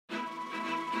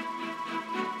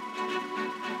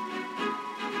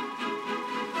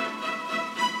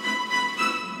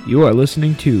You are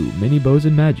listening to Mini Bows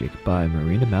and Magic by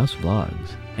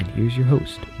MarinaMouseVlogs, and here's your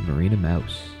host, Marina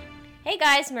Mouse. Hey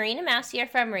guys, Marina Mouse here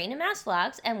from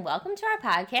MarinaMouseVlogs, and welcome to our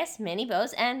podcast, Mini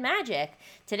Bows and Magic.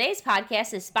 Today's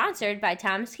podcast is sponsored by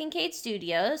Thomas Kincaid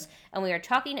Studios, and we are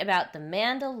talking about The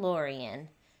Mandalorian.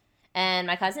 And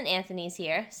my cousin Anthony's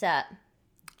here. Sup?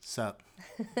 Sup?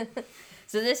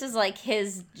 So this is like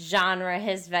his genre,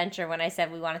 his venture. When I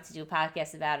said we wanted to do a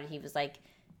podcast about it, he was like,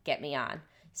 get me on.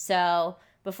 So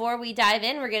before we dive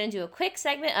in, we're going to do a quick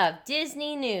segment of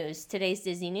Disney News. Today's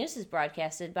Disney News is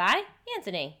broadcasted by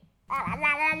Anthony.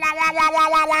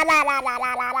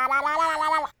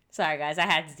 Sorry, guys, I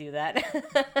had to do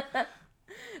that.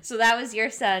 So that was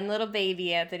your son, little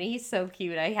baby Anthony. He's so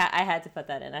cute. I had to put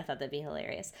that in. I thought that'd be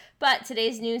hilarious. But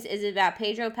today's news is about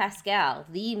Pedro Pascal,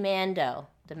 the Mando,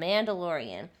 the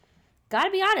Mandalorian.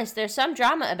 Gotta be honest, there's some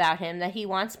drama about him that he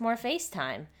wants more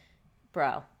FaceTime.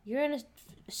 Bro, you're in a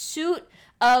suit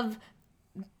of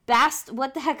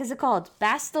what the heck is it called?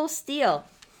 Bastille steel.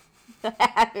 I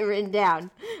have it written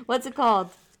down. What's it called?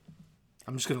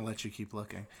 I'm just gonna let you keep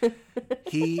looking.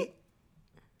 Here's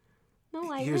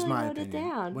my opinion. It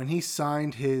down. When he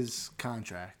signed his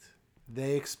contract,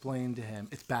 they explained to him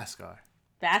it's Beskar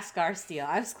steel.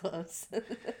 I was close.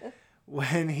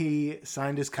 When he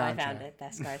signed his contract, I found it.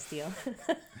 Beskar steel.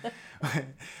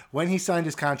 When he signed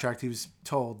his contract, he was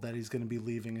told that he's going to be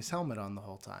leaving his helmet on the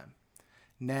whole time.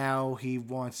 Now he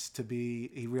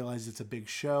realizes it's a big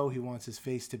show. He wants his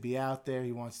face to be out there.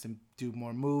 He wants to do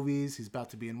more movies. He's about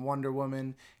to be in Wonder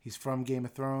Woman. He's from Game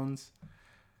of Thrones.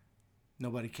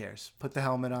 Nobody cares. Put the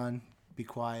helmet on. Be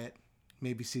quiet.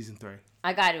 Maybe season 3.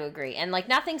 I got to agree. And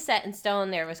nothing's set in stone.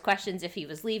 There was questions if he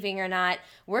was leaving or not.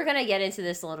 We're going to get into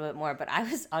this a little bit more, but I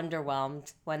was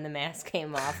underwhelmed when the mask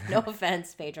came off. No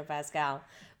offense, Pedro Pascal.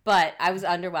 But I was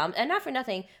underwhelmed. And not for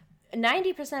nothing,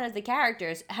 90% of the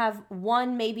characters have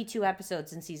 1, maybe 2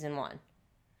 episodes in season 1.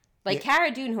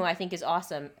 Cara Dune, who I think is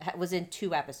awesome, was in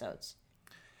 2 episodes.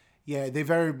 Yeah,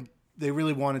 they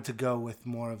really wanted to go with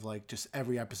more of just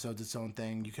every episode's its own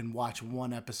thing. You can watch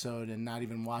one episode and not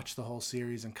even watch the whole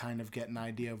series and kind of get an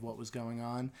idea of what was going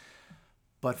on.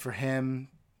 But for him,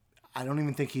 I don't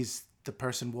even think he's the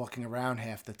person walking around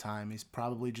half the time. He's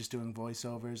probably just doing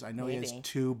voiceovers. I know Maybe. He has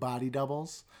 2 body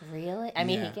doubles. Really? I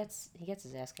mean, he gets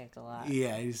his ass kicked a lot.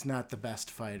 Yeah, he's not the best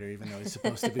fighter, even though he's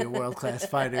supposed to be a world-class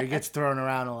fighter. He gets thrown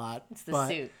around a lot. It's the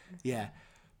suit. Yeah.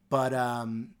 But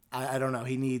I don't know.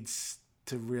 He needs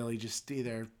to really just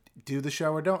either do the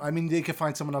show or don't. I mean, they could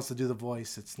find someone else to do the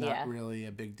voice. It's not really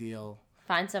a big deal.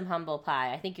 Find some humble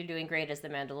pie. I think you're doing great as the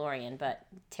Mandalorian, but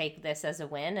take this as a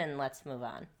win and let's move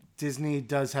on. Disney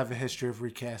does have a history of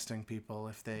recasting people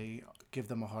if they give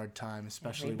them a hard time,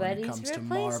 especially when it comes to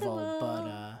Marvel.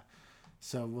 But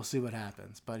so we'll see what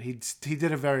happens. But he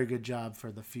did a very good job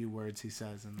for the few words he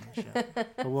says in the show.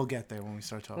 But we'll get there when we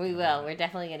start talking. We will. We're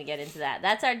definitely going to get into that.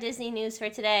 That's our Disney news for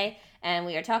today, and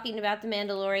we are talking about The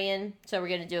Mandalorian. So we're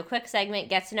going to do a quick segment,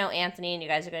 get to know Anthony, and you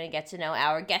guys are going to get to know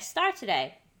our guest star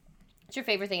today. What's your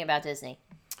favorite thing about Disney?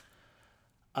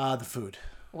 The food.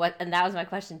 And that was my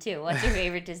question too. What's your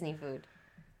favorite Disney food?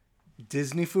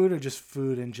 Disney food or just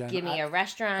food in general? Give me a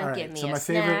restaurant. Right, give me a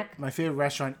snack. My favorite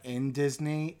restaurant in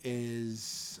Disney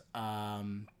is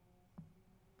the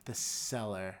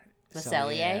Cellar. The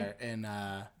Cellier? In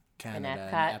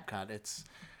Canada. In Epcot. It's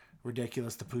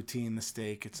ridiculous. The poutine, the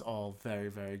steak, it's all very,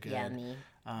 very good. Yummy.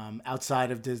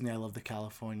 Outside of Disney, I love the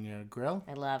California Grill.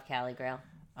 I love Cali Grill.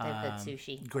 They have good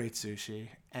sushi. Great sushi.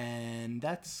 And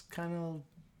that's kind of,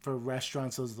 for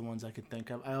restaurants, those are the ones I could think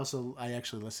of. I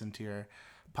actually listened to your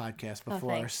podcast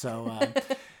before. So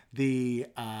the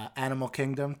Animal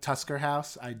Kingdom, Tusker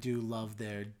House, I do love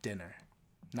their dinner.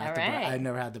 I've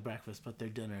never had the breakfast, but their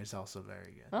dinner is also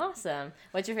very good. Awesome.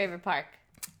 What's your favorite park?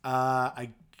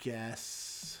 I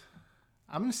guess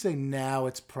I'm going to say now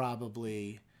it's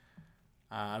probably,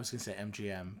 I was going to say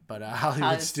MGM, but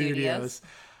Hollywood Studios.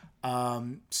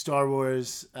 Star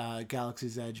Wars,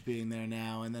 Galaxy's Edge being there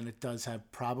now, and then it does have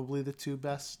probably the 2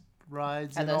 best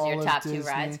rides. Are those your top 2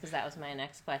 rides? Because that was my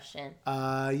next question.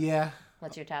 Yeah.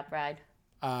 What's your top ride?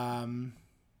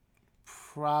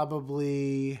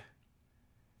 Probably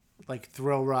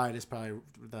Thrill Ride is probably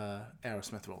the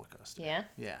Aerosmith roller coaster. Yeah?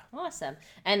 Yeah. Awesome.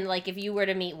 And if you were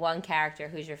to meet one character,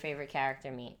 who's your favorite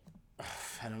character meet?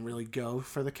 I don't really go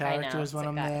for the characters when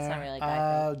I'm there. It's not really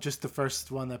guy just the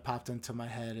first one that popped into my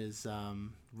head is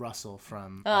Russell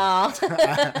from... Oh.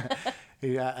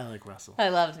 I like Russell. I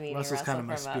loved meeting Russell's kind of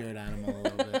my spirit animal a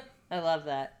little bit. I love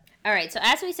that. All right, so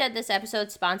as we said, this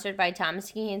episode's sponsored by Thomas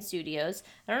Kincaid Studios.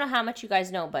 I don't know how much you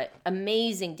guys know, but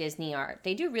amazing Disney art.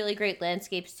 They do really great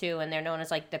landscapes too, and they're known as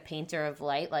like the painter of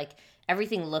light. Like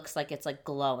everything looks like it's like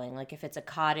glowing. Like if it's a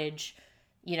cottage,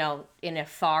 you know, in a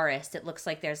forest, it looks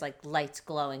like there's like lights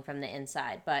glowing from the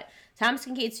inside. But Thomas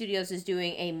Kincaid Studios is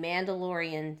doing a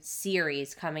Mandalorian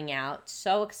series coming out.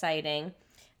 So exciting.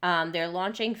 They're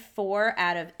launching 4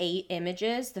 out of 8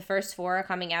 images. The first 4 are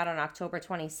coming out on October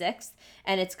 26th,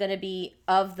 and it's going to be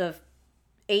of the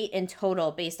 8 in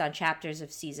total based on chapters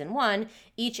of season 1,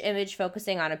 each image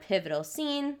focusing on a pivotal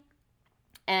scene,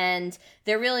 and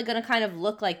they're really going to kind of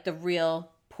look like the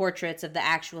real portraits of the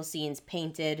actual scenes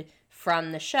painted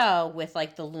from the show with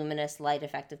like the luminous light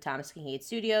effect of Thomas Kincaid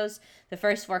Studios. The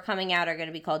first 4 coming out are going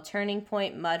to be called Turning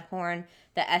Point, Mudhorn,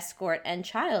 The Escort, and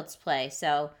Child's Play.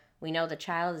 So we know the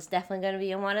child is definitely going to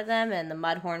be in one of them, and the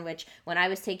Mudhorn, which when I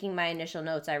was taking my initial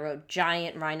notes, I wrote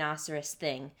giant rhinoceros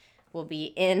thing, will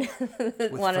be in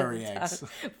one of the eggs.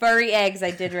 Furry eggs, I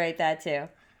did write that too.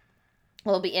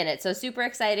 Will be in it. So super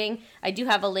exciting. I do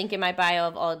have a link in my bio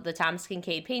of all the Thomas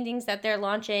Kincaid paintings that they're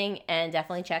launching, and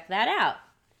definitely check that out.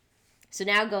 So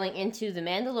now going into The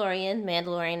Mandalorian.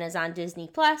 Mandalorian is on Disney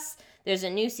Plus. There's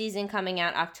a new season coming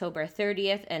out October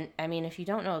 30th, and I mean, if you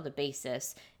don't know the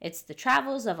basis, it's the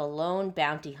travels of a lone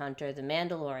bounty hunter, the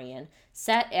Mandalorian,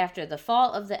 set after the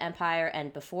fall of the Empire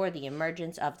and before the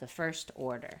emergence of the First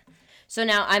Order. So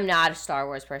now, I'm not a Star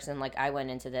Wars person. Like, I went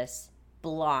into this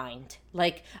blind.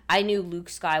 Like, I knew Luke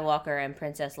Skywalker and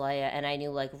Princess Leia, and I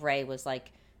knew, like, Rey was,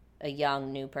 like, a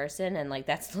young new person, and, like,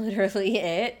 that's literally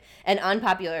it. An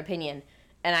unpopular opinion,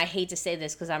 and I hate to say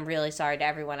this because I'm really sorry to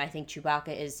everyone, I think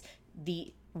Chewbacca is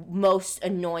the most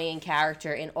annoying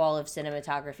character in all of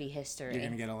cinematography history. You're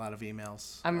gonna get a lot of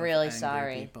emails. I'm really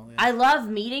sorry. People, yeah. I love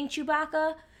meeting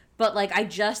Chewbacca, but like I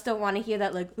just don't want to hear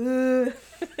that like for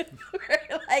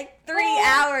like 3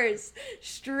 hours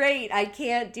straight. I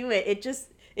can't do it.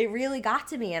 It really got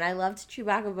to me, and I loved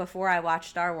Chewbacca before I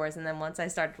watched Star Wars, and then once I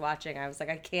started watching, I was like,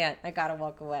 I can't. I gotta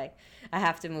walk away. I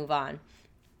have to move on.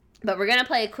 But we're going to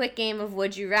play a quick game of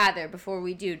Would You Rather. Before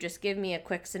we do, just give me a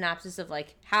quick synopsis of,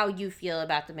 like, how you feel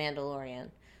about The Mandalorian.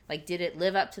 Like, did it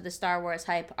live up to the Star Wars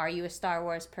hype? Are you a Star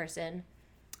Wars person?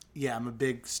 Yeah, I'm a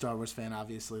big Star Wars fan,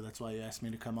 obviously. That's why you asked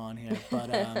me to come on here.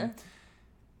 But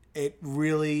it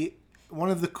really...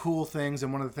 One of the cool things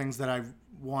and one of the things that I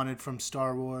wanted from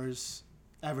Star Wars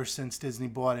ever since Disney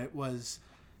bought it was...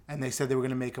 And they said they were going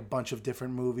to make a bunch of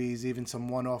different movies, even some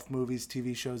one-off movies,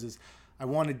 TV shows, is...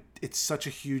 It's such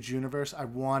a huge universe. I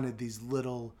wanted these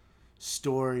little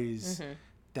stories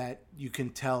that you can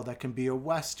tell that can be a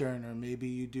Western, or maybe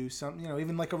you do something,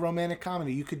 even like a romantic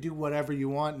comedy. You could do whatever you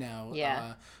want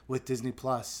now with Disney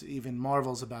Plus. Even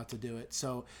Marvel's about to do it.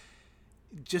 So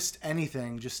just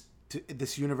anything,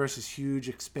 this universe is huge,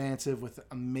 expansive, with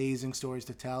amazing stories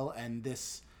to tell. And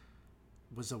this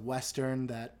was a Western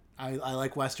that I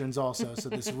like Westerns also. So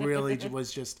this really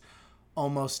was just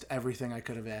almost everything I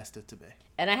could have asked it to be.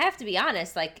 And I have to be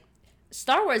honest, like,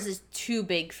 Star Wars is too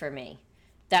big for me.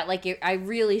 That, like, I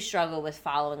really struggle with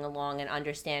following along and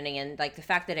understanding, and, like, the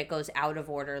fact that it goes out of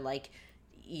order, like,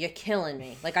 you're killing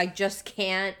me. Like, I just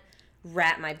can't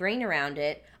wrap my brain around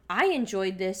it. I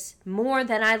enjoyed this more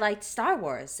than I liked Star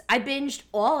Wars. I binged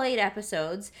all 8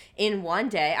 episodes in one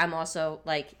day. I'm also,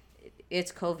 like,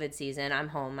 it's COVID season. I'm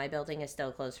home. My building is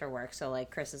still closed for work. So,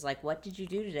 like, Chris is like, what did you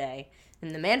do today?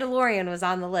 And The Mandalorian was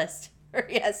on the list for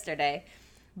yesterday.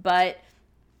 But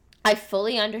I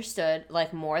fully understood,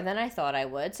 like, more than I thought I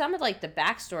would. Some of, like, the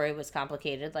backstory was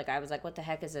complicated. Like, I was like, what the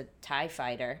heck is a TIE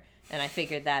fighter? And I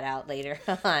figured that out later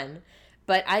on.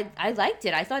 But I liked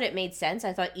it. I thought it made sense.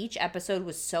 I thought each episode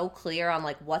was so clear on,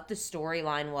 like, what the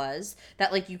storyline was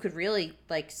that, like, you could really,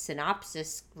 like,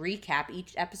 synopsis recap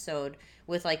each episode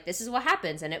with, like, this is what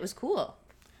happens. And it was cool.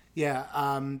 Yeah,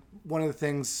 one of the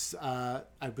things I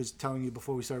was telling you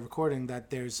before we started recording, that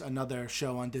there's another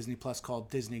show on Disney Plus called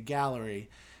Disney Gallery,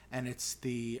 and it's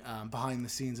the behind the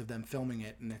scenes of them filming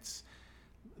it, and it's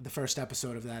the first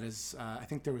episode of that is I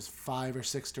think there was 5 or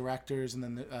 6 directors and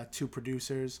then 2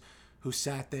 producers who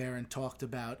sat there and talked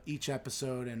about each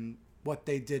episode and what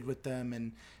they did with them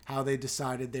and how they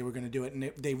decided they were going to do it,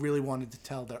 and they really wanted to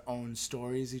tell their own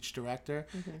stories, each director,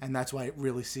 and that's why it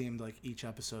really seemed like each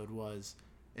episode was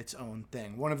its own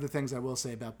thing. One of the things I will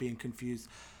say about being confused,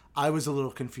 I was a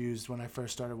little confused when I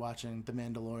first started watching The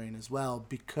Mandalorian as well,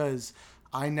 because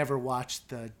I never watched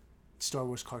the Star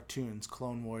Wars cartoons,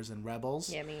 Clone Wars and Rebels.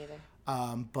 Yeah, me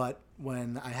either. But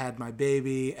when I had my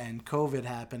baby and COVID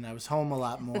happened, I was home a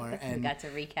lot more. And got to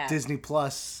recap. Disney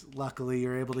Plus, luckily,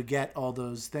 you're able to get all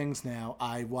those things now.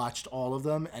 I watched all of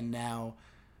them, and now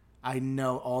I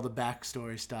know all the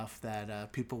backstory stuff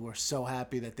that people were so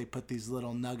happy that they put these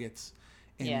little nuggets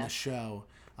in the show.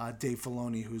 Dave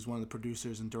Filoni, who's one of the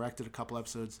producers and directed a couple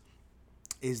episodes,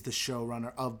 is the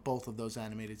showrunner of both of those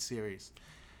animated series.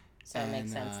 So it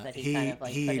makes sense that he kind of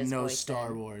like put his knows voice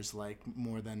Star in. Wars like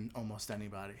more than almost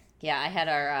anybody. Yeah, I had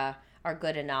our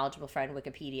good and knowledgeable friend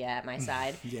Wikipedia at my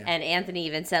side, Yeah. and Anthony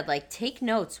even said like take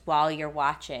notes while you're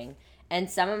watching, and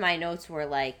some of my notes were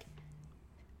like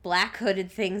black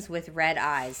hooded things with red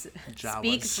eyes. Jawas.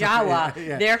 Speak Jawa.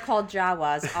 Yeah. They're called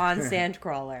Jawas on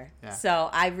Sandcrawler. Yeah.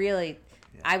 So I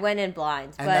went in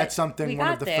blind. And but that's something,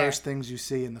 one of the there. first things you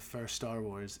see in the first Star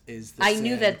Wars is the I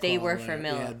knew that they were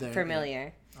Sandcrawler.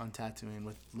 familiar. On Tatooine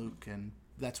with Luke, and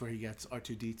that's where he gets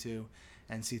R2-D2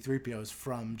 and C-3PO is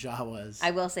from Jawas.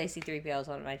 I will say C-3PO is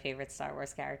one of my favorite Star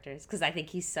Wars characters because I think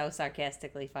he's so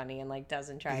sarcastically funny and like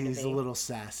doesn't try to be. He's a little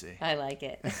sassy. I like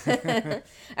it.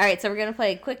 All right, so we're going to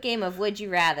play a quick game of Would You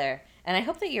Rather. And I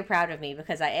hope that you're proud of me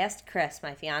because I asked Chris,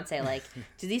 my fiance, like,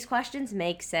 do these questions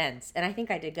make sense? And I think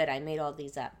I did good. I made all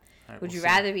these up. All right, Would we'll you see.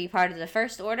 rather be part of the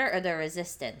First Order or the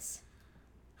Resistance?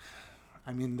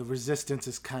 I mean, the Resistance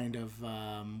is kind of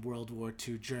World War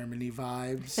II Germany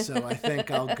vibes, so I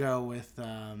think I'll go with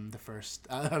the first.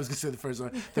 I was going to say the first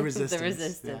order. The Resistance. The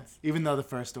Resistance. Yeah. Even though the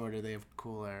First Order, they have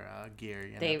cooler gear.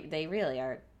 You know? They really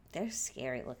are. They're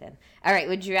scary looking. All right,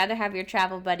 would you rather have your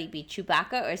travel buddy be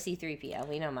Chewbacca or C-3PO?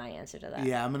 We know my answer to that.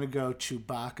 Yeah, I'm going to go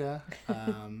Chewbacca.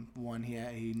 One,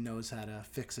 he knows how to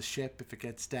fix a ship if it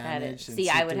gets damaged. See,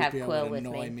 I would have C-3PO Quill would with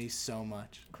annoy me. me so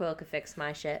much. Quill could fix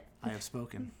my shit. I have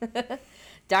spoken.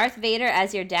 Darth Vader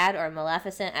as your dad or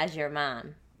Maleficent as your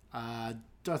mom?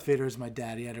 Darth Vader is my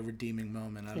dad. He had a redeeming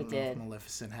moment. I don't know if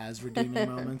Maleficent has redeeming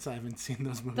moments. I haven't seen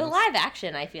those movies. The live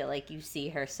action, I feel like you see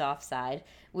her soft side.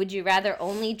 Would you rather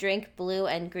only drink blue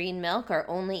and green milk or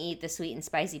only eat the sweet and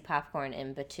spicy popcorn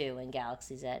in Batuu in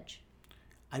Galaxy's Edge?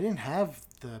 I didn't have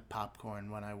the popcorn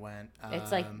when I went.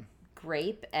 It's like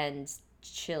grape and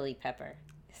chili pepper.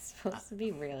 It's supposed to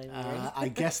be really weird. I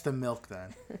guess the milk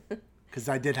then. Because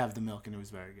I did have the milk and it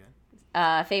was very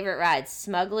good. Favorite rides: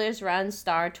 Smuggler's Run,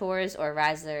 Star Tours, or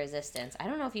Rise of the Resistance? I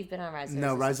don't know if you've been on Rise of the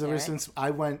Resistance. No, Rise of the yet, Resistance. I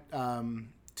went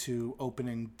to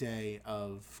opening day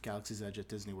of Galaxy's Edge at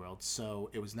Disney World, so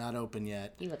it was not open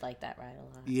yet. You would like that ride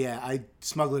a lot. Yeah,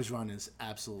 Smuggler's Run is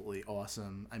absolutely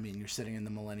awesome. I mean, you're sitting in the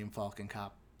Millennium Falcon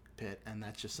cockpit, and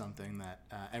that's just something that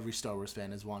every Star Wars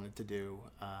fan has wanted to do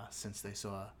since they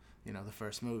saw, the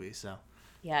first movie. So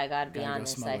yeah, I gotta be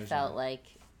honest. I felt like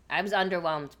I was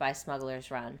underwhelmed by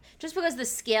Smuggler's Run just because the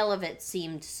scale of it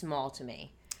seemed small to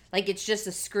me. Like it's just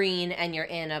a screen and you're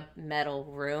in a metal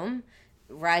room.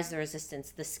 Rise of the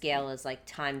Resistance, the scale is like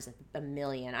times a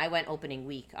million. I went opening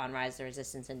week on Rise of the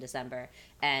Resistance in December,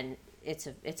 and it's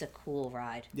a cool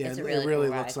ride. Yeah, it's a it really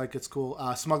cool looks ride. like it's cool.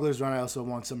 Smuggler's Run, I also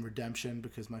want some redemption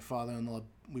because my father-in-law,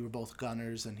 we were both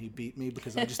gunners, and he beat me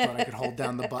because I just thought I could hold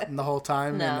down the button the whole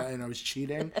time, and I was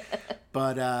cheating.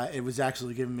 But it was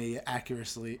actually giving me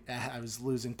accuracy. I was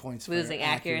losing points for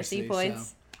accuracy points.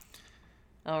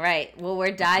 So. All right. Well,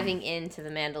 we're diving into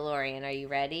The Mandalorian. Are you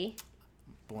ready?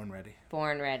 Born ready.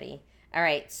 Born ready. All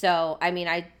right. So, I mean,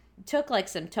 I took like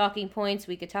some talking points.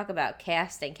 We could talk about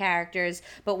cast and characters.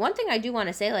 But one thing I do want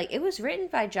to say, like, it was written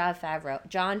by Jon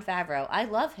Favreau. I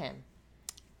love him.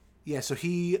 Yeah, so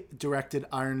he directed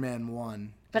Iron Man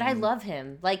 1. But I love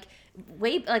him. Like,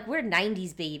 we're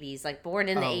 90s babies. Like, born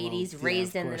in the 80s,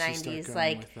 raised in the 90s.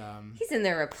 Like, he's in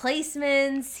The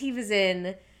Replacements. He was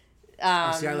in...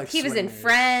 he was in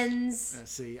Friends.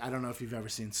 See, I don't know if you've ever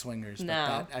seen Swingers.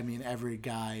 No. But every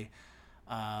guy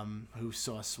who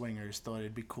saw Swingers thought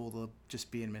it'd be cool to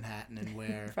just be in Manhattan and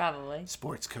wear probably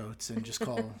sports coats and just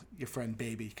call your friend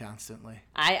baby constantly.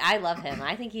 I love him.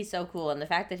 I think he's so cool. And the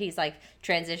fact that he's, like,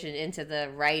 transitioned into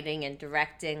the writing and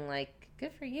directing, like,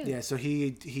 good for you. Yeah, so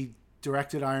he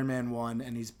directed Iron Man 1,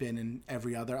 and he's been in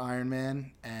every other Iron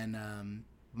Man, and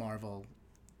Marvel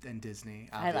and Disney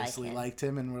obviously liked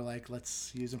him and were like,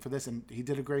 let's use him for this, and he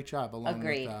did a great job along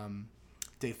with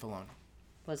Dave Filoni.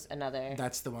 Was another...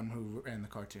 That's the one who ran the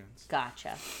cartoons.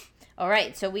 Gotcha. All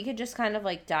right, so we could just kind of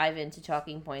like dive into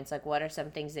talking points. Like, what are some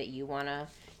things that you want to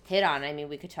hit on? I mean,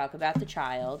 we could talk about the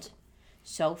child.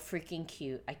 So freaking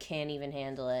cute. I can't even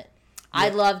handle it. Yeah. I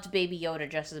loved Baby Yoda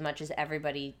just as much as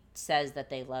everybody says that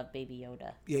they love Baby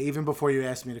Yoda. Yeah, even before you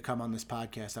asked me to come on this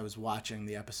podcast, I was watching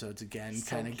the episodes again,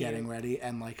 so kind of getting ready,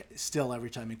 and like still every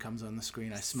time he comes on the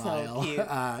screen, I smile. So cute.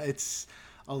 It's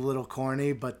a little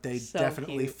corny, but they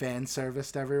definitely fan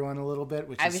serviced everyone a little bit,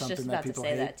 which is something that people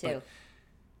hate. I was just about to say that too.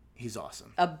 He's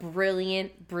awesome. A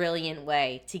brilliant, brilliant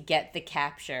way to get the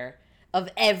capture of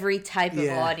every type of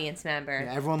audience member.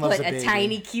 Yeah, everyone loves a baby. Put a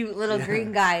tiny, cute little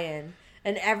green guy in.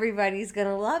 and everybody's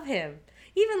gonna love him.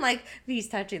 Even like he's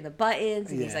touching the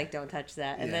buttons and he's like, don't touch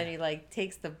that, and then he like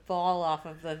takes the ball off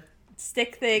of the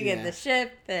stick thing in the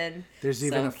ship, and there's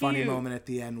even a funny moment at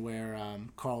the end where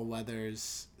Carl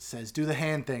Weathers says, "Do the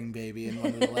hand thing, baby," in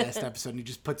one of the last episodes, and he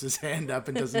just puts his hand up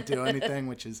and doesn't do anything,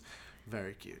 which is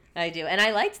very cute. I do, and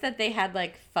I liked that they had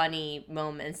like funny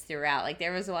moments throughout. Like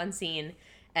there was one scene,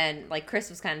 and like Chris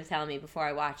was kind of telling me before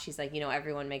I watched, he's like,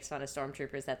 everyone makes fun of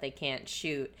stormtroopers that they can't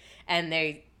shoot, and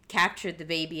they captured the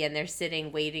baby and they're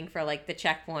sitting waiting for like the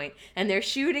checkpoint, and they're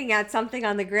shooting at something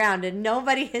on the ground and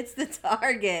nobody hits the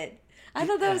target. I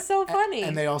thought that was so funny.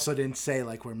 And they also didn't say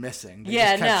like we're missing. They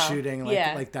just kept shooting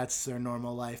like that's their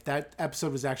normal life. That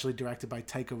episode was actually directed by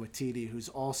Taika Waititi, who's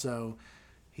also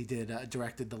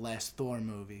directed the last Thor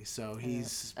movie. So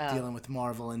he's dealing with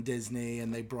Marvel and Disney,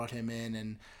 and they brought him in,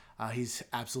 and he's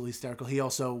absolutely hysterical. He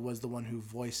also was the one who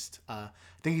voiced, I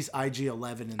think he's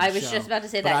IG-11 in the show. I was just about to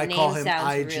say that name sounds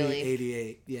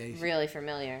IG-88. Yeah, really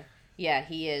familiar. Yeah,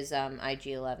 he is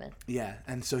IG-11. Yeah,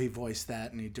 and so he voiced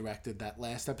that, and he directed that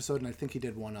last episode, and I think he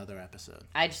did one other episode.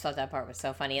 I just thought that part was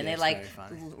so funny. And they like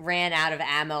ran out of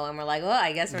ammo and were like, well,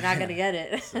 I guess we're not going to get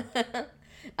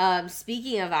it.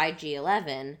 Speaking of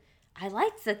IG-11, I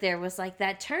liked that there was like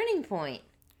that turning point.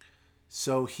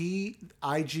 So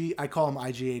I call him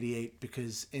IG-88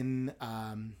 because in,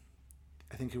 I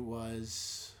think it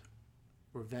was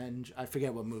Revenge, I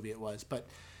forget what movie it was, but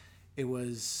it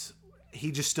was,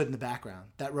 he just stood in the background.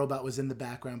 That robot was in the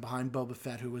background behind Boba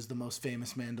Fett, who was the most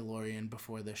famous Mandalorian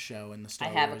before this show in the Star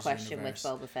Wars universe. I have a question universe.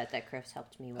 With Boba Fett that Chris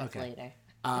helped me with later.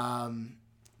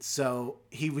 So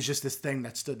he was just this thing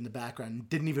that stood in the background,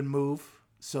 didn't even move.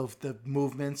 So the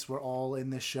movements were all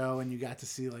in this show, and you got to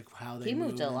see like how they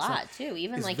moved a lot too.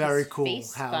 Even it's like very his cool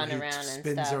face how spun he around and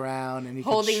spins stuff. around, and he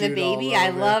holding could shoot the baby. all I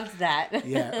over. loved that.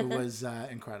 Yeah, it was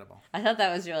incredible. I thought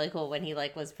that was really cool when he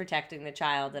like was protecting the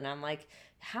child, and I'm like,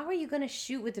 how are you gonna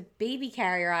shoot with a baby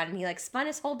carrier on? And he like spun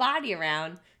his whole body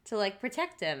around to like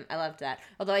protect him. I loved that.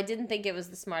 Although I didn't think it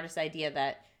was the smartest idea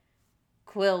that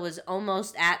Quill was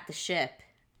almost at the ship,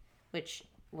 which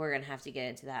we're gonna have to get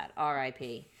into that.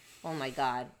 R.I.P. Oh my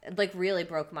God. It like really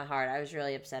broke my heart. I was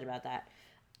really upset about that.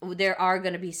 There are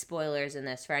going to be spoilers in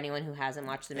this for anyone who hasn't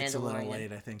watched The Mandalorian. It's a little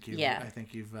late. I think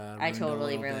you've I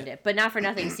totally ruined it. But not for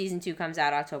nothing. Season 2 comes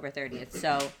out October 30th.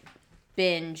 So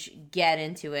binge, get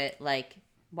into it. Like,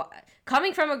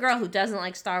 coming from a girl who doesn't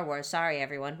like Star Wars, sorry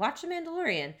everyone, watch The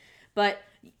Mandalorian. But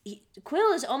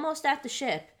Quill is almost at the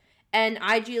ship, and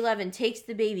IG-11 takes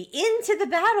the baby into the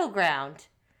battleground.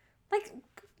 Like,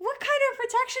 what kind of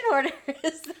protection order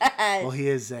is that? Well, he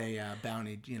is a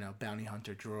bounty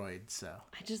hunter droid, so.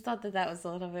 I just thought that was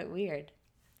a little bit weird.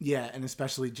 Yeah, and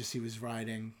especially just he was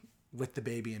riding with the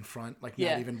baby in front, like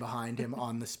not even behind him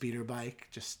on the speeder bike,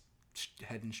 just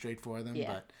heading straight for them.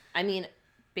 Yeah. But I mean,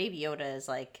 Baby Yoda is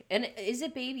like, and is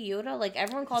it Baby Yoda? Like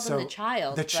everyone calls him the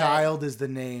child. The child is the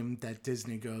name that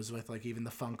Disney goes with. Like even the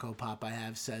Funko Pop I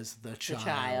have says the child. The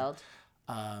child.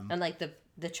 And like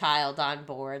the child on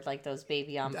board, like those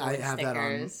baby on board stickers. I have that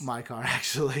on my car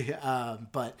actually.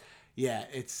 But yeah,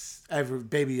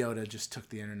 Baby Yoda just took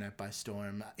the internet by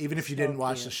storm. Even if you didn't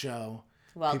watch the show,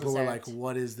 people were like,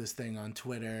 "What is this thing on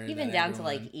Twitter?" Even down to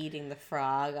like eating the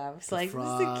frog. I was like, "This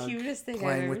is the cutest thing I've ever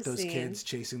seen." Playing with those kids,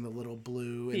 chasing the little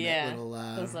blue and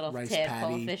that those little rice tadpole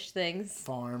patty fish things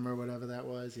farm or whatever that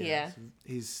was. Yeah.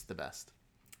 He's the best.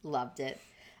 Loved it.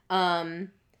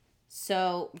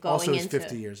 So going also, he's into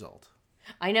 50 years old.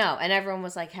 I know, and everyone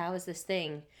was like, "How is this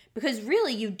thing?" Because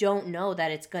really, you don't know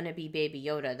that it's gonna be Baby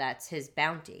Yoda. That's his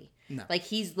bounty. No. Like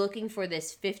he's looking for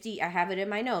this 50. I have it in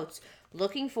my notes.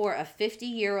 Looking for a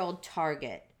 50-year-old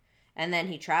target, and then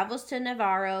he travels to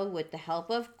Navarro with the help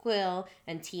of Quill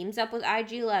and teams up with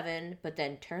IG-11, but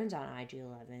then turns on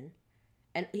IG-11.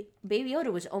 And Baby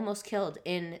Yoda was almost killed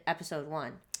in episode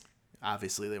 1.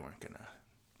 Obviously, they weren't gonna.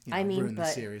 Ruin the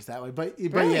series that way, but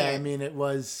yeah, I mean, it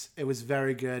was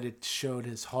very good. It showed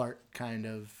his heart kind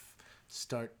of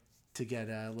start to get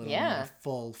a little more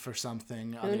full for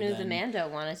something. Who knew the Mando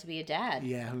wanted to be a dad?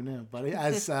 Yeah, who knew? But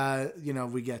as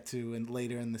we get to and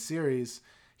later in the series,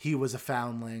 he was a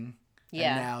foundling.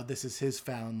 Yeah, and now this is his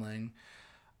foundling.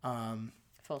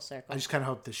 Full circle. I just kind of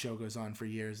hope the show goes on for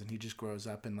years and he just grows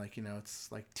up and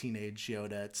it's like teenage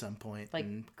Yoda at some point. Like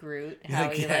and, Groot. How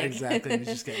he exactly. And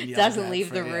he's just getting yelled doesn't at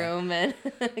leave the room and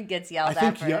gets yelled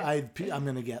at. I'm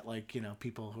going to get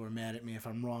people who are mad at me if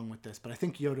I'm wrong with this, but I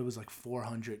think Yoda was like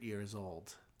 400 years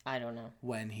old. I don't know.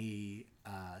 When he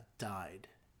died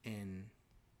in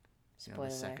the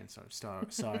second Star.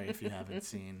 Sorry if you haven't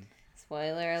seen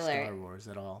Spoiler alert. Star Wars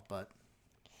at all, but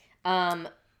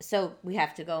So we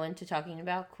have to go into talking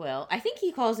about Quill. I think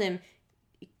he calls him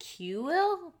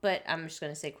Quill, but I'm just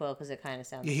going to say Quill because it kind of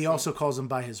sounds Yeah, he also calls him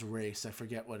by his race. I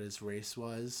forget what his race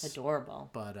was. adorable.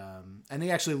 But, and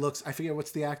he actually looks, I forget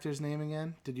what's the actor's name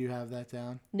again? Did you have that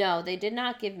down? No, they did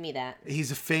not give me that.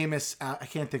 He's a famous, I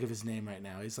can't think of his name right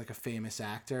now. He's like a famous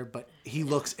actor, but he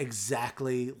looks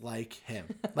exactly like him.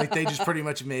 Like they just pretty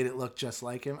much made it look just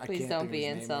like him. Please don't be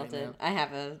insulted. I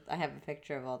have a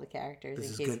picture of all the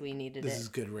characters in case we needed it. This is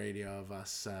good radio of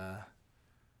us.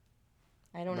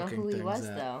 I don't know who he was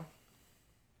though.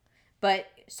 But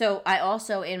so I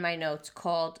also in my notes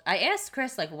I asked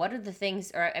Chris like what are the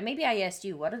things, or maybe I asked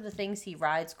you what are the things he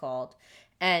rides called,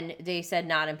 and they said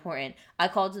not important. I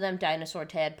called them dinosaur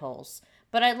tadpoles,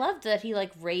 but I loved that he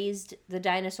like raised the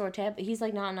dinosaur He's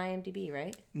like not on IMDb,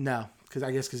 right? No,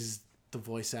 because he's the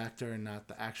voice actor and not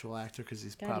the actual actor because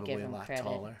he's probably a lot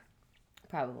taller.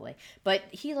 Probably, but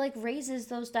he like raises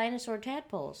those dinosaur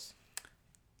tadpoles.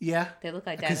 Yeah, they look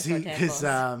like dinosaur tadpoles. Because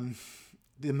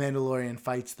the Mandalorian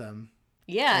fights them.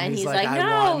 Yeah, and he's like,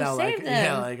 no, save them.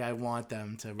 Yeah, like I want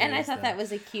them to raise And I thought them. that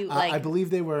was a cute, like... I believe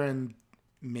they were in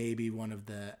maybe one of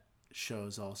the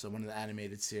shows also, one of the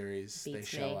animated series. They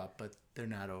show up, but they're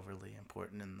not overly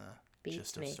important in the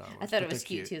gist of Star Wars. I thought it was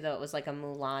cute too, though. It was like a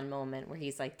Mulan moment where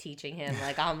he's like teaching him,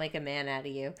 like, I'll make a man out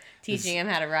of you. Teaching him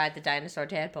how to ride the dinosaur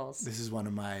tadpoles. This is one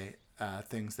of my...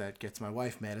 things that gets my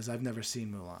wife mad is I've never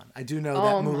seen Mulan. I do know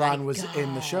that Mulan was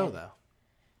in the show though.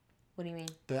 What do you mean?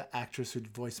 The actress who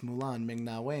voiced Mulan,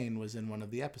 Ming-Na Wen, was in one of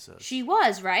the episodes. She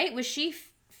was, right? Was she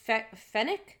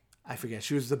Fennec? I forget.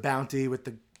 She was the bounty with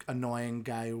the annoying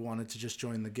guy who wanted to just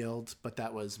join the guild, but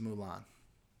that was Mulan.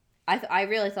 I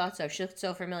really thought so. She looked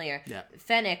so familiar. Yeah.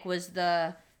 Fennec was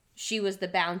she was the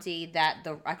bounty that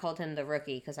I called him the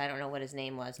rookie because I don't know what his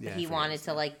name was, but he wanted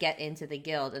to like get into the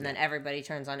guild, and then everybody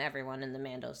turns on everyone, and the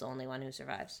Mando's the only one who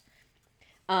survives.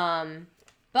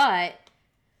 But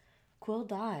Quill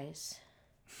dies,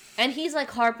 and he's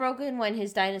like heartbroken when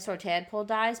his dinosaur tadpole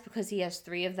dies because he has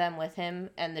 3 of them with him,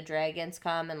 and the dragons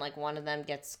come, and like one of them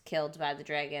gets killed by the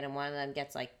dragon, and one of them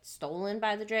gets like stolen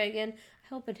by the dragon. I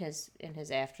hope in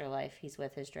his afterlife he's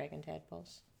with his dragon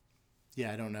tadpoles.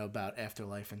 Yeah, I don't know about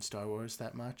Afterlife in Star Wars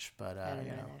that much, but I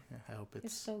hope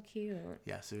it's so cute.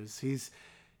 Yes, he's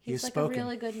like spoken. A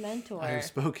really good mentor. I have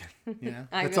spoken. Yeah,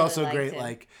 it's really also great. him.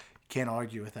 Like, can't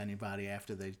argue with anybody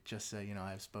after they just say,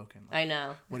 I have spoken. Like, I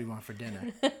know. What do you want for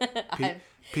dinner?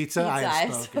 Pizza. I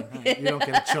have spoken. You don't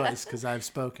get a choice because I've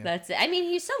spoken. That's it. I mean,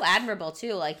 he's so admirable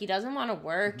too. Like, he doesn't want to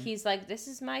work. Mm-hmm. He's like, this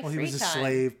is my free time. Well, he was a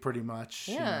slave pretty much.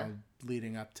 Yeah.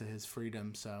 Leading up to his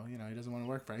freedom, so he doesn't want to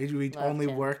work for him. He only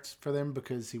worked for them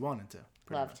because he wanted to.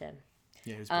 Loved him.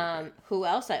 Yeah, he was who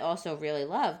else I also really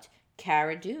loved?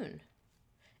 Cara Dune,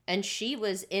 and she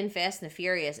was in Fast and the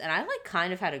Furious, and I like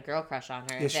kind of had a girl crush on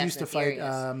her. Yeah, she used to fight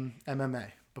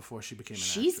MMA before she became an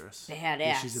actress. She's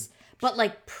badass, but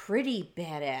like pretty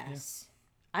badass. Yeah.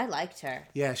 I liked her.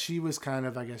 Yeah, she was kind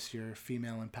of, I guess, your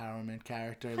female empowerment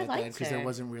character. Because there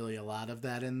wasn't really a lot of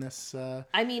that in this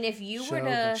I mean, if you show, were to...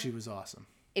 but she was awesome.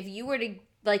 If you were to...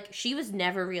 Like, she was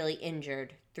never really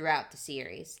injured throughout the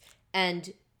series.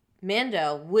 And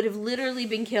Mando would have literally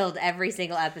been killed every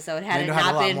single episode had Mando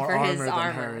it not been for his than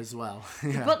armor. Her as well.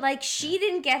 Yeah. But, like, she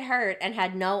didn't get hurt and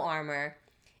had no armor.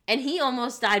 And he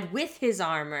almost died with his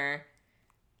armor.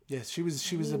 Yes, she was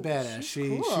a badass. She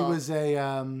was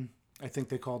a... I think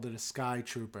they called it a sky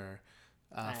trooper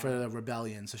for the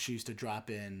rebellion. So she used to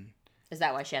drop in. Is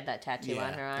that why she had that tattoo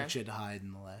on her arm? That she had to hide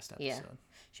in the last episode. Yeah.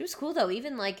 She was cool, though.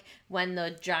 Even, like, when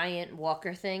the giant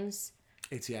walker things...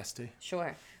 ATST.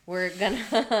 Sure. We're going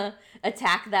to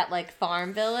attack that, like,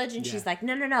 farm village. And she's like,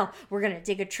 no. We're going to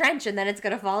dig a trench, and then it's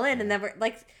going to fall in. And then we're,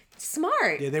 like,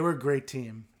 smart. Yeah, they were a great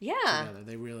team. Yeah. Together.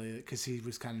 They really... Because he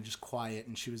was kind of just quiet,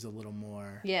 and she was a little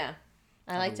more... Yeah.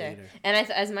 I liked her. And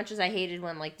as much as I hated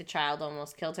when, like, the child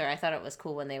almost killed her, I thought it was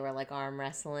cool when they were, like, arm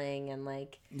wrestling and,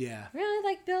 like... Yeah. Really,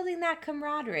 like, building that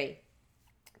camaraderie.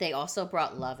 They also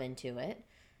brought love into it,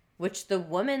 which the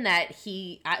woman that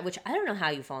which I don't know how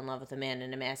you fall in love with a man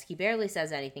in a mask. He barely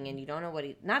says anything, and you don't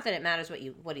know not that it matters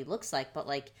what he looks like, but,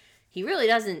 like, he really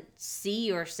doesn't see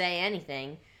or say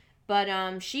anything.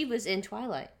 But she was in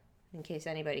Twilight, in case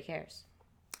anybody cares.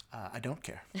 I don't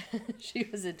care. She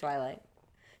was in Twilight.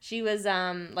 She was,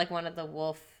 like, one of the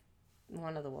wolves.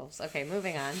 Okay,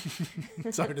 moving on.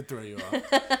 Sorry to throw you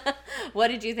off. What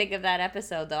did you think of that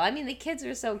episode, though? I mean, the kids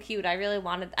are so cute. I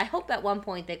hope at one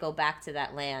point they go back to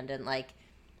that land and, like,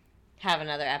 have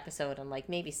another episode and, like,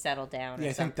 maybe settle down or something.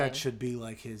 I think that should be,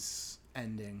 like, his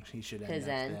ending. He should end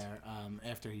there.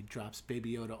 After he drops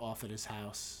Baby Yoda off at his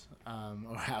house,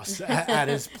 or at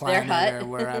his planet or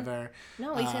wherever.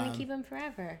 No, he's going to keep him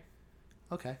forever.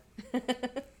 Okay.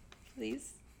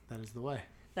 Please. That is the way.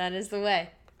 That is the way.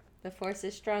 The force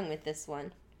is strong with this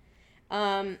one.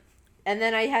 And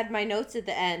then I had my notes at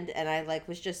the end, and I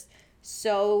was just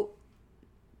so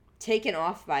taken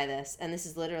off by this. And this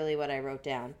is literally what I wrote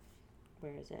down.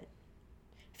 Where is it?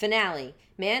 Finale.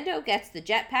 Mando gets the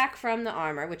jetpack from the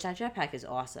armor, which that jetpack is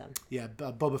awesome. Yeah,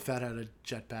 Boba Fett had a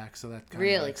jetpack, so that kind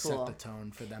really of cool. set the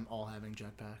tone for them all having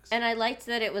jetpacks. And I liked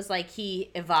that it was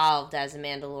he evolved as a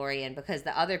Mandalorian, because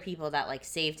the other people that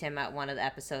saved him at one of the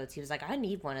episodes, he was like, I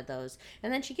need one of those.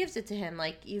 And then she gives it to him,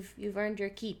 you've earned your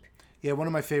keep. Yeah, one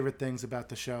of my favorite things about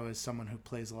the show, as someone who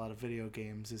plays a lot of video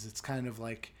games, is it's kind of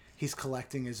like he's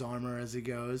collecting his armor as he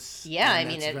goes. Yeah, and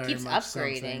I mean, that's it very keeps much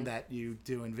upgrading. something that you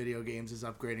do in video games is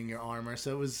upgrading your armor.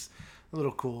 So it was a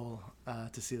little cool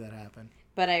to see that happen.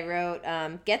 But I wrote,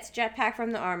 gets jetpack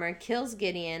from the armor, kills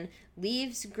Gideon,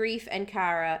 leaves Grief and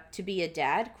Kara to be a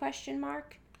dad, ? I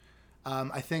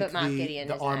think But Moff Gideon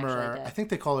the isn't armor, actually dead. I think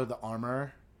they call her the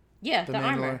armor. Yeah, the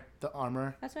armor. The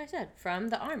armor. That's what I said. From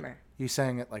the armor. You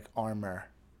saying it like armor.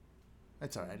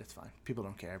 It's all right. It's fine. People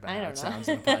don't care about I how don't it know. sounds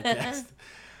in a podcast.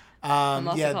 I'm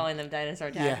also calling them dinosaur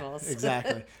tadpoles. Yeah,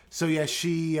 exactly. So yeah,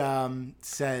 she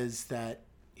says that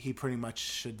he pretty much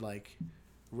should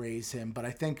raise him, but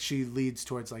I think she leads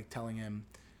towards telling him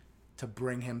to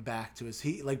bring him back to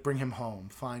bring him home,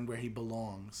 find where he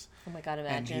belongs. Oh my God,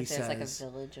 imagine if there's says, a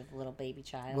village of little baby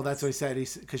child. Well, that's what he said,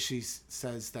 because she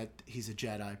says that he's a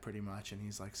Jedi pretty much, and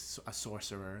he's a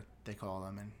sorcerer, they call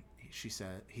him, and he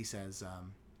says,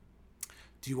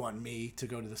 do you want me to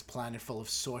go to this planet full of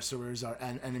sorcerers or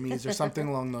enemies or something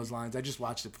along those lines? I just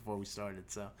watched it before we started,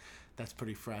 so that's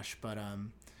pretty fresh. But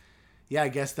yeah, I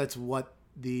guess that's what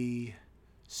the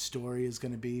story is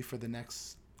going to be for the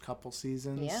next couple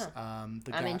seasons. Yeah. I'm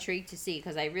intrigued to see,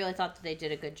 because I really thought that they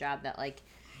did a good job that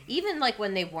even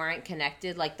when they weren't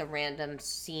connected, the random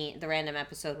scene, the random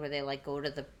episode where they go to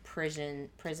the prison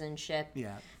ship.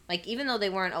 Yeah. Even though they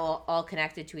weren't all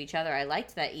connected to each other, I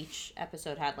liked that each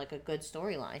episode had a good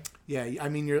storyline. Yeah, I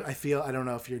mean, I don't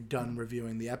know if you're done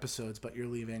reviewing the episodes, but you're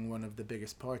leaving one of the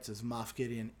biggest parts is Moff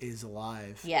Gideon is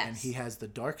alive. Yes. And he has the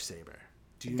Darksaber.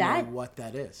 Do you know what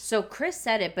that is? So Chris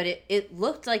said it, but it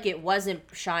looked like it wasn't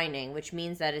shining, which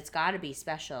means that it's got to be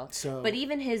special. But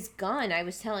even his gun, I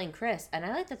was telling Chris, and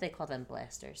I like that they call them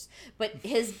blasters, but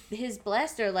his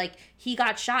blaster, he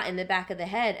got shot in the back of the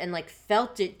head and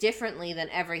felt it differently than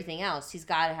everything else. He's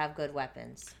got to have good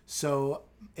weapons. So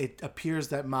it appears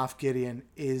that Moff Gideon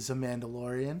is a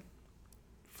Mandalorian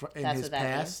in his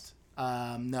past.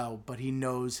 No, but he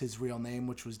knows his real name,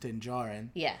 which was Din Djarin.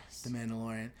 Yes. The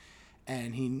Mandalorian.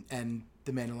 And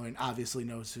the Mandalorian obviously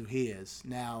knows who he is.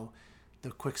 Now,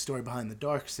 the quick story behind the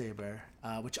Darksaber,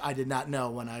 which I did not know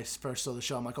when I first saw the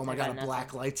show. I'm like, oh my God, a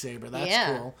black lightsaber.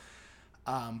 That's cool.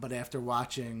 But after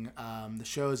watching the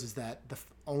shows, is that the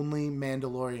only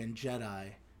Mandalorian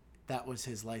Jedi, that was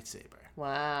his lightsaber.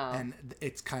 Wow. And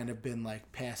it's kind of been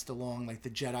passed along. The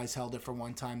Jedis held it for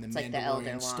one time. The it's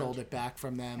Mandalorian stole it back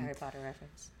from them. Harry Potter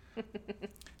reference.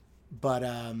 But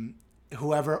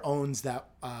whoever owns that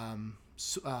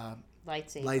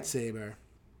lightsaber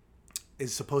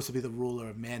is supposed to be the ruler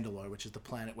of Mandalore, which is the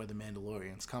planet where the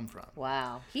Mandalorians come from.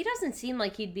 Wow. He doesn't seem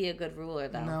like he'd be a good ruler,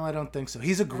 though. No, I don't think so.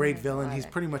 He's a great villain. He's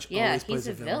pretty much always plays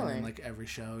a villain in every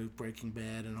show. Breaking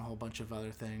Bad and a whole bunch of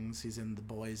other things. He's in The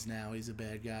Boys now. He's a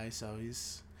bad guy, so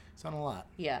he's on a lot.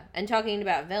 Yeah. And talking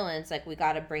about villains, we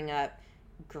got to bring up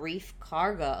Grief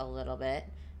Karga a little bit,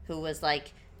 who was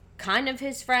kind of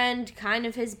his friend, kind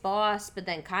of his boss, but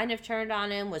then kind of turned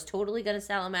on him, was totally going to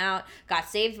sell him out, got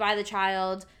saved by the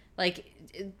child.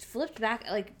 It flipped back,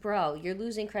 bro, you're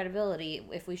losing credibility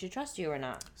if we should trust you or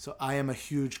not. So I am a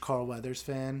huge Carl Weathers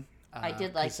fan. I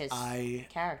did like his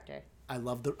character. I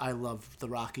love the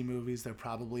Rocky movies. They're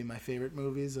probably my favorite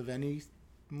movies of any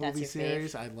movie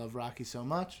series. I love Rocky so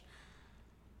much.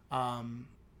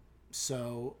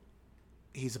 So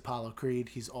he's Apollo Creed.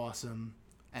 He's awesome.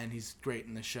 And he's great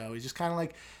in the show. He's just kind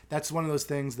of that's one of those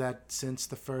things that since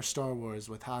the first Star Wars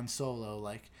with Han Solo,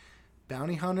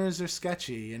 bounty hunters are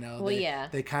sketchy, you know. Well,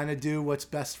 they kind of do what's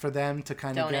best for them to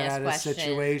kind of get out of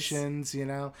situations, you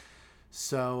know.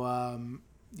 So,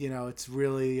 it's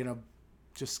really,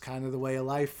 just kind of the way of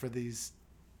life for these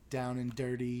down and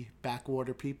dirty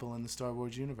backwater people in the Star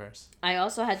Wars universe. I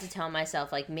also had to tell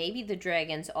myself, maybe the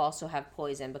dragons also have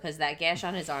poison, because that gash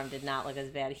on his arm did not look as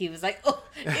bad. He was oh,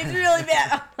 it's really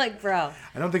bad. I'm bro.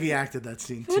 I don't think he acted that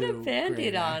scene Put too a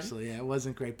Band-Aid on. Actually. Yeah, it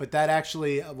wasn't great. But that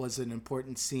actually was an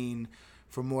important scene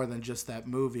for more than just that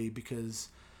movie, because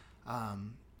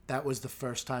that was the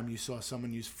first time you saw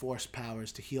someone use force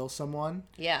powers to heal someone.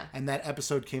 Yeah. And that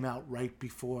episode came out right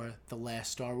before the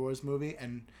last Star Wars movie.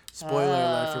 And spoiler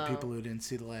alert for people who didn't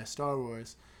see the last Star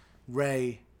Wars,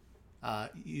 Rey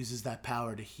uses that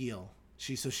power to heal.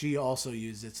 She also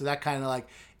used it. So that kind of like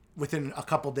within a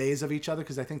couple days of each other,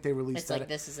 because I think they released It's like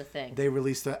this is a thing. They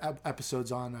released the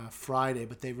episodes on a Friday,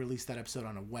 but they released that episode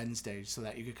on a Wednesday, so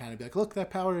that you could kind of be like, look, that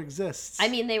power exists. I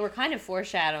mean, they were kind of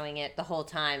foreshadowing it the whole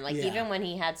time. Like, Yeah. even when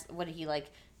he had, what did he, like,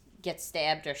 get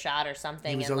stabbed or shot or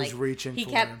something? He was and always like, reaching he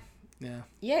for kept, him. Yeah.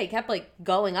 Yeah, he kept, like,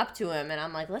 going up to him, and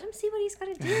I'm like, let him see what he's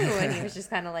going to do. And he was just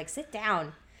kind of like, sit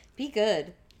down. Be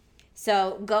good.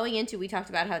 So, going into, we talked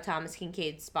about how Thomas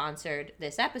Kincaid sponsored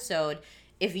this episode.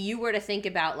 If you were to think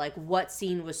about, like, what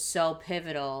scene was so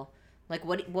pivotal, like,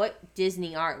 what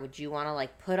Disney art would you want to,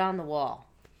 like, put on the wall?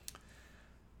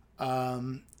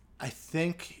 I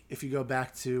think if you go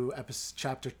back to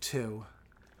chapter 2,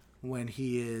 when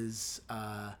he is...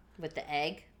 With the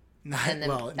egg? Not, And then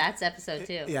well, that's episode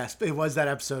 2. Yes, it was that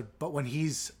episode. But when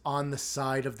he's on the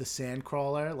side of the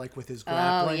sandcrawler, like with his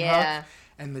grappling hook,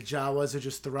 and the Jawas are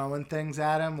just throwing things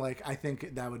at him, like, I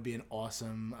think that would be an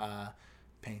awesome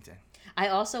painting. I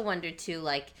also wondered too,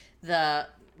 like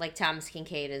Thomas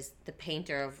Kincaid is the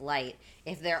painter of light.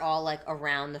 If they're all like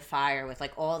around the fire with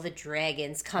like all the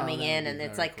dragons coming in, and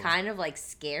it's like cool. Kind of like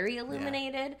scary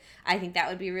illuminated. Yeah. I think that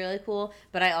would be really cool.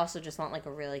 But I also just want like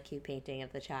a really cute painting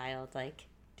of the child, like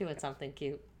doing something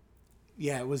cute.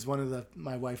 Yeah, it was one of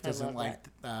my wife doesn't like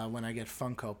when I get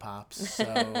Funko Pops,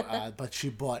 so but she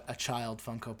bought a child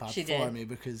Funko Pop for me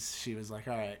because she was like,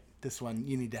 all right, this one,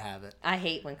 you need to have it. I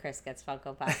hate when Chris gets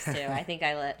Funko Pops, too. I think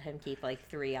I let him keep, like,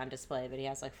 3 on display, but he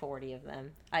has, like, 40 of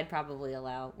them. I'd probably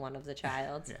allow one of the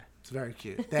child. Yeah, it's very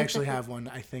cute. They actually have one,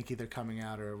 I think, either coming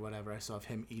out or whatever. I saw of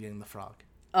him eating the frog.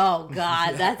 Oh,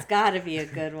 God, that's got to be a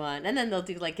good one. And then they'll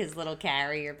do, like, his little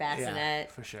carrier bassinet.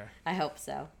 Yeah, for sure. I hope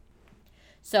so.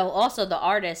 So, also, the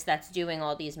artist that's doing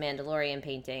all these Mandalorian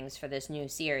paintings for this new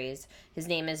series, his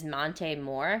name is Monte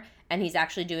Moore, and he's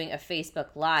actually doing a Facebook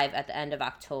Live at the end of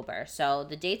October. So,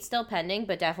 the date's still pending,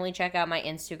 but definitely check out my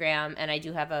Instagram, and I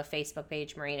do have a Facebook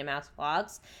page,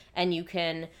 MarinaMouseVlogs, and you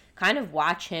can kind of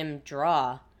watch him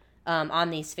draw on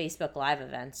these Facebook Live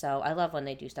events. So, I love when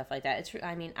they do stuff like that.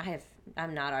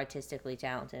 I'm not artistically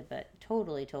talented, but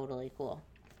totally, totally cool.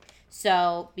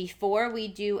 So, before we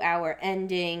do our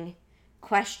ending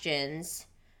questions,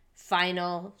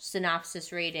 final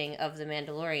synopsis rating of The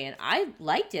Mandalorian, I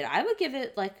liked it. I would give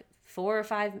it like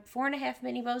 4.5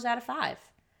 mini bows out of 5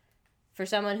 for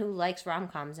someone who likes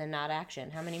rom-coms and not action.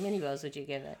 How many mini bows would you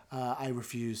give it? I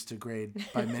refuse to grade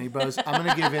by mini bows. I'm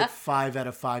gonna give it 5 out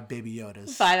of 5 baby Yodas.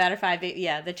 5 out of 5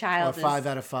 yeah, the child or 5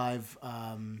 out of 5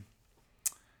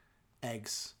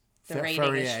 eggs. The rating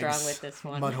furry is eggs. strong with this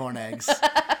one. Mudhorn eggs.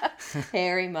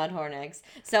 Hairy mudhorn eggs.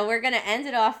 So we're going to end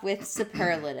it off with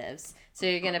superlatives. So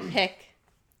you're going to pick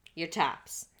your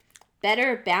tops.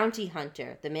 Better bounty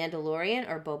hunter, The Mandalorian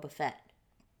or Boba Fett?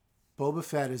 Boba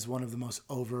Fett is one of the most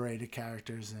overrated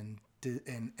characters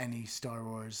in any Star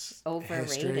Wars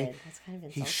history. That's kind of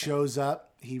insulting. He shows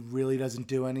up, he really doesn't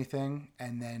do anything,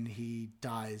 and then he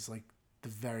dies like the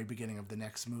very beginning of the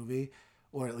next movie.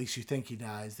 Or at least you think he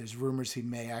dies. There's rumors he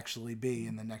may actually be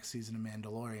in the next season of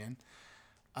Mandalorian.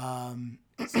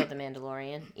 So The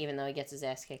Mandalorian, even though he gets his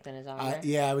ass kicked in his armor?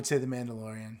 Yeah, I would say The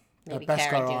Mandalorian. Maybe Beskar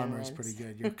Cara armor wins. is pretty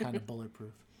good. You're kind of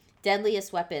bulletproof.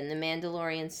 Deadliest weapon, The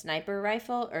Mandalorian sniper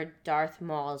rifle or Darth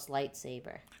Maul's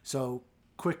lightsaber? So,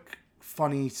 quick,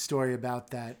 funny story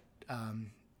about that,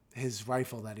 his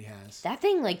rifle that he has. That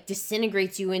thing, like,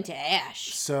 disintegrates you into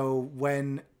ash. So,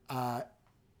 when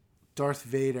Darth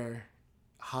Vader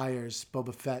hires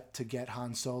Boba Fett to get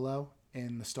Han Solo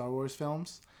in the Star Wars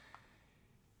films,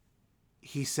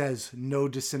 he says no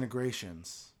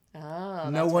disintegrations. Oh,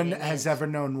 no one has ever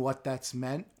known what that's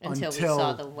meant until we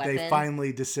saw the weapon. They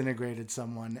finally disintegrated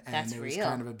someone, and that's it was real.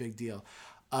 kind of a big deal.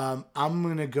 I'm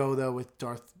gonna go though with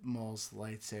Darth Maul's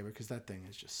lightsaber because that thing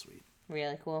is just sweet.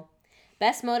 Really cool.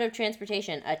 Best mode of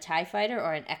transportation: a TIE fighter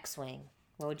or an X-wing?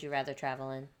 What would you rather travel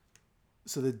in?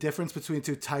 So the difference between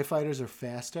two TIE fighters are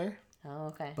faster. Oh,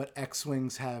 okay. But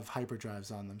X-wings have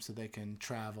hyperdrives on them, so they can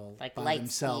travel like by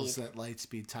themselves at light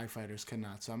speed. TIE fighters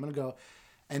cannot. So I'm gonna go.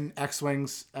 And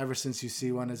X-wings, ever since you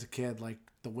see one as a kid, like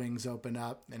the wings open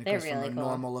up and it goes really from a cool.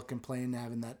 normal looking plane to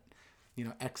having that,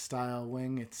 X-style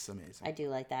wing. It's amazing. I do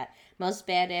like that. Most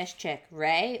badass chick: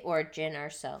 Rey or Jyn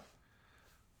Erso?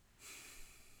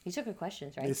 These are good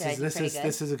questions, right? This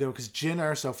is a good because Jyn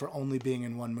Erso, for only being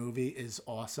in one movie, is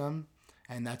awesome,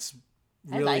 and that's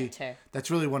really I liked her. That's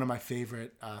really one of my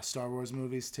favorite Star Wars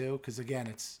movies too. Because again,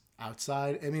 it's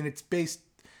outside. I mean, it's based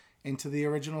into the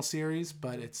original series,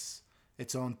 but it's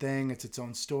its own thing. It's its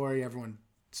own story. Everyone,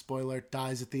 spoiler,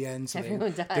 dies at the end, so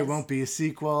there won't be a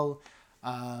sequel.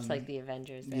 It's like the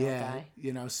Avengers. They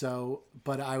all die. So,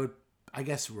 but I I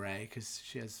guess Rey, because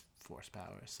she has force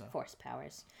powers. So. Force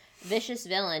powers. Vicious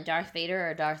villain, Darth Vader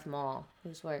or Darth Maul?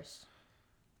 Who's worse?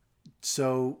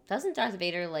 So doesn't Darth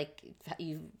Vader, like,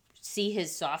 you see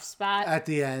his soft spot at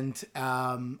the end?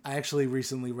 I actually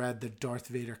recently read the Darth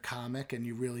Vader comic, and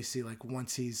you really see, like,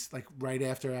 once he's, like, right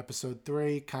after episode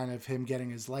 3, kind of him getting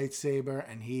his lightsaber,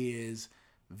 and he is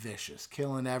vicious,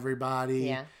 killing everybody.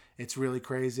 Yeah. It's really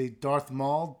crazy. Darth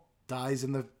Maul dies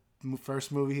in the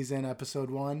first movie he's in, episode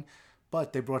 1,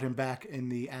 but they brought him back in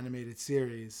the animated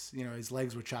series. You know, his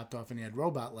legs were chopped off and he had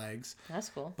robot legs. That's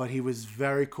cool. But he was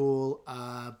very cool,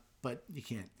 but you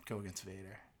can't go against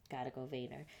Vader. Gotta go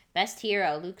Vader. Best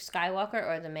hero, Luke Skywalker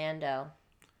or the Mando?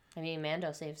 I mean,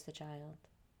 Mando saves the child.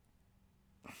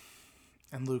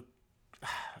 And Luke...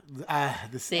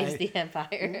 saves the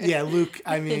Empire. Yeah, Luke,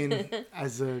 I mean,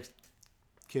 as a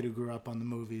kid who grew up on the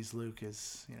movies, Luke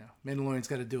is, you know... Mandalorian's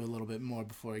got to do a little bit more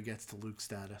before he gets to Luke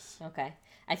status. Okay.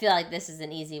 I feel like this is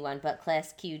an easy one, but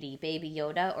class cutie, Baby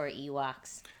Yoda or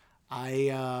Ewoks?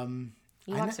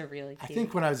 Ewoks are really cute. I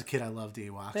think when I was a kid, I loved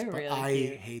Ewoks, They're but really I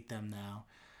cute. hate them now.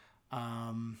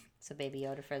 So Baby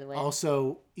Yoda for the win.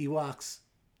 Also, Ewoks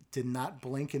did not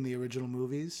blink in the original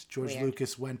movies. George Weird.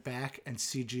 Lucas went back and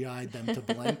CGI'd them to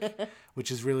blink,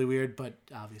 which is really weird, but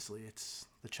obviously it's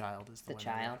the child is the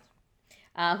child.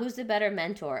 Who's the better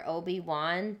mentor,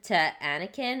 Obi-Wan to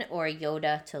Anakin or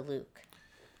Yoda to Luke?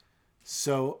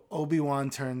 So Obi-Wan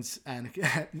turns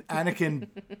Anakin. Anakin,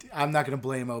 I'm not going to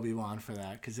blame Obi-Wan for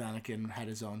that because Anakin had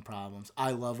his own problems.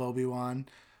 I love Obi-Wan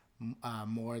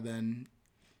more than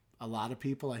a lot of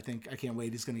people. I can't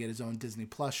wait. He's going to get his own Disney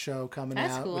Plus show coming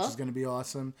out, cool. which is going to be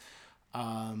awesome.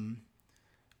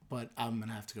 But I'm going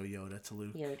to have to go Yoda to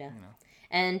Luke. Yoda. You know.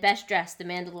 And best dressed, the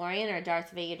Mandalorian or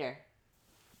Darth Vader?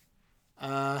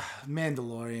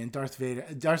 Mandalorian.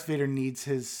 Darth Vader needs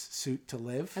his suit to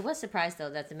live. I was surprised,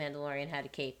 though, that the Mandalorian had a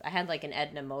cape. I had, like, an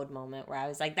Edna Mode moment where I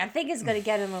was like, that thing is going to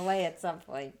get in the way at some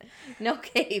point. No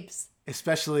capes.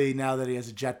 Especially now that he has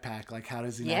a jetpack. Like, how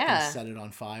does he not going to set it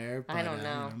on fire? But, I don't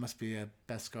know. It must be a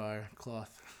Beskar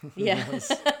cloth. Yeah.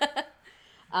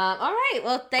 All right.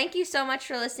 Well, thank you so much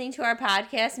for listening to our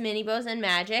podcast, Mini Bows and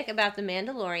Magic, about The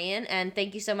Mandalorian. And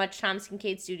thank you so much, Thomas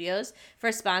Kincaid Studios,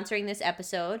 for sponsoring this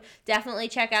episode. Definitely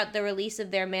check out the release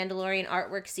of their Mandalorian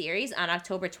artwork series on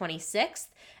October 26th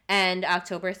and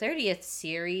October 30th,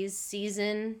 series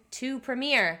season 2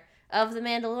 premiere of The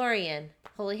Mandalorian.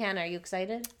 Holy Hannah, are you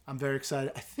excited? I'm very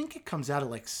excited. I think it comes out at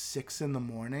like 6 in the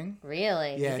morning.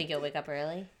 Really? Yeah. You think you'll wake up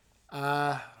early?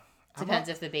 Depends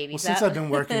if the baby's since up. I've been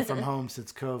working from home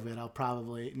since COVID, I'll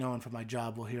probably, no one from my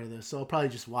job will hear this, so I'll probably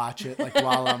just watch it like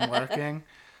while I'm working.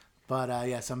 But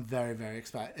yes, I'm very, very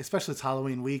excited. Especially it's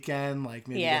Halloween weekend. Like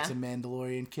maybe get some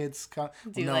Mandalorian kids come.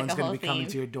 Well, no one's going to be coming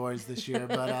to your doors this year,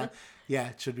 but yeah,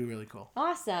 it should be really cool.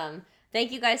 Awesome.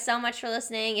 Thank you guys so much for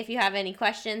listening. If you have any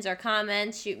questions or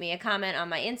comments, shoot me a comment on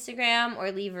my Instagram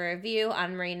or leave a review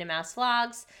on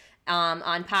MarinaMouseVlogs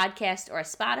on podcast or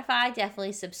Spotify.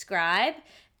 Definitely subscribe.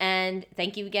 And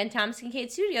thank you again, Thomas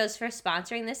Kincaid Studios, for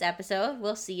sponsoring this episode.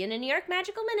 We'll see you in a New York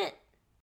Magical Minute.